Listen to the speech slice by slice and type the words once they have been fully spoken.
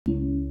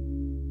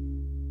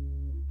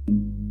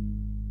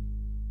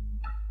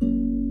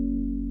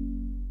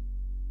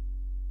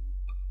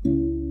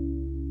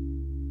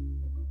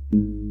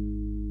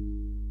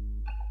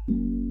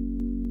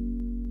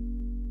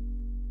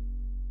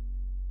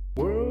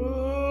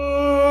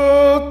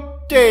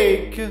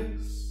take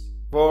us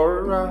for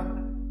a ride.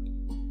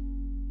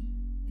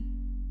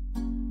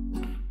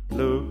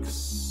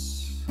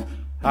 Looks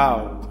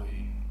how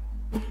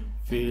we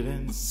feel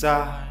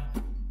inside.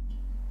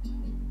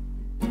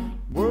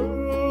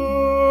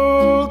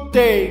 World,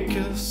 take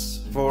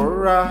us for a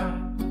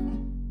ride.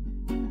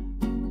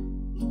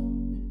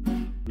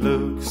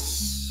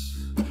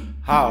 Looks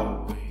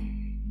how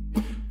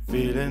we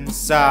feel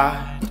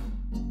inside.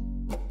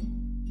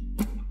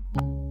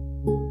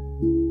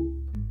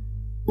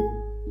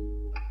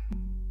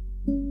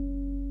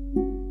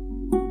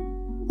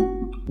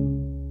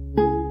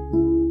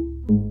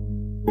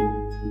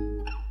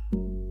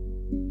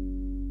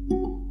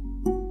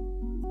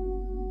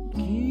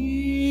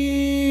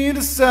 Keep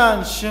the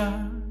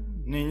sunshine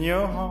in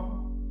your heart.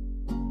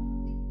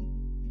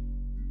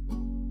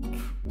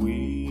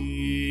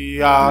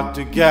 We are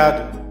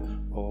together,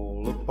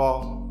 all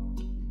apart.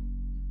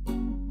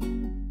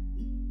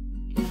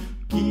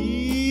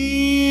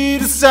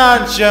 Keep the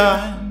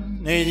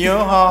sunshine in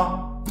your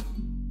heart.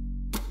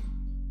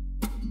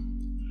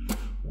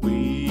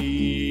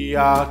 We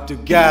are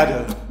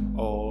together,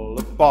 all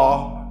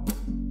apart.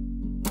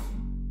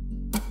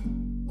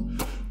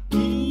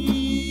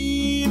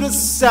 Keep the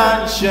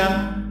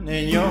sunshine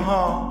in your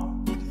heart.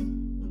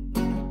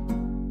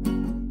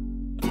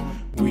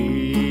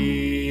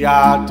 We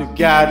are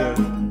together,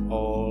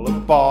 all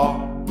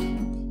apart.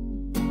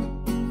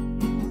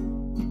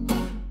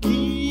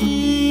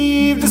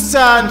 Keep the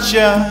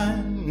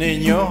sunshine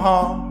in your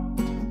heart.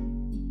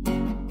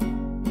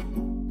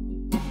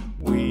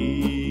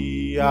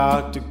 We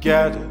are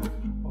together,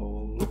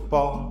 all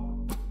apart.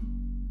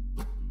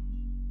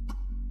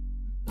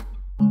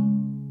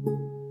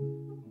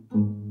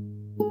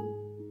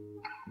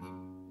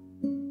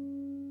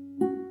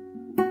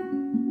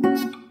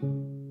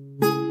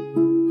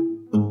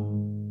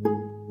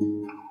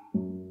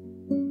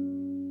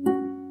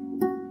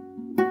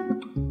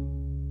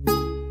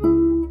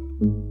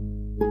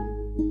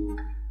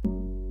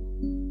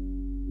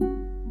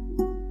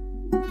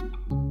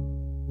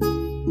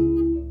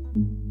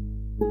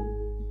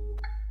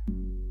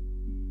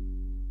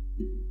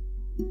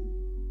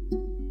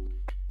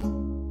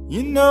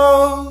 You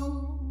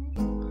know,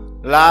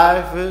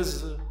 life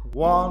is a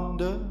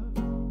wonder.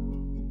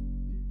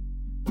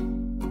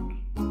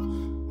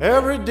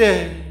 Every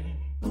day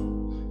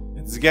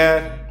it's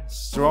getting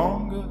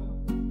stronger.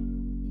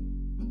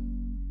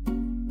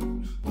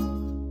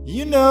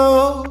 You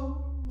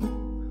know,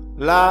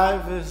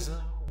 life is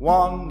a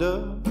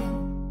wonder.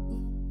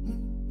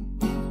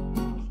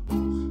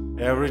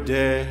 Every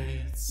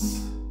day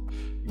it's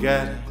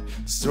getting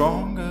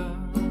stronger.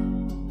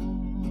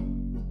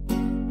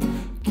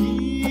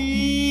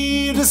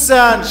 Keep the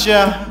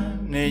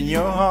sunshine in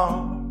your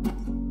heart.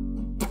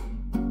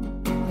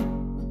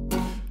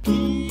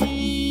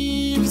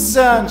 Keep the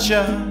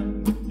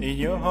sunshine in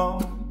your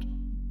heart.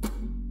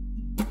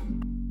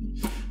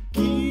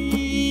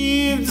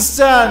 Keep the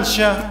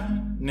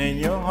sunshine in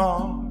your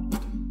heart.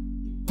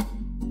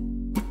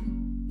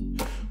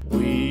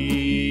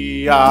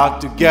 We are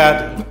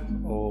together,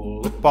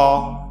 all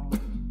apart.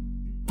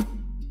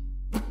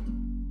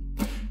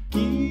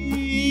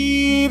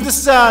 Keep the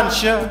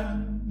sunshine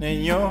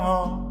in your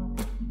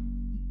heart.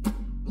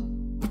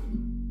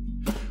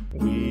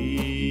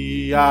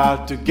 We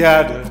are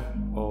together,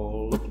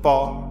 all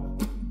apart.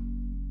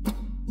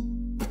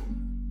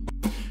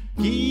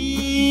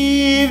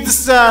 Keep the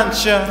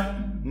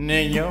sunshine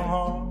in your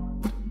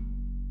heart.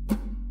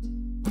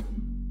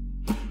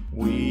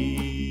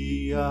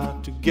 We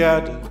are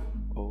together,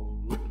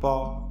 all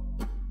apart.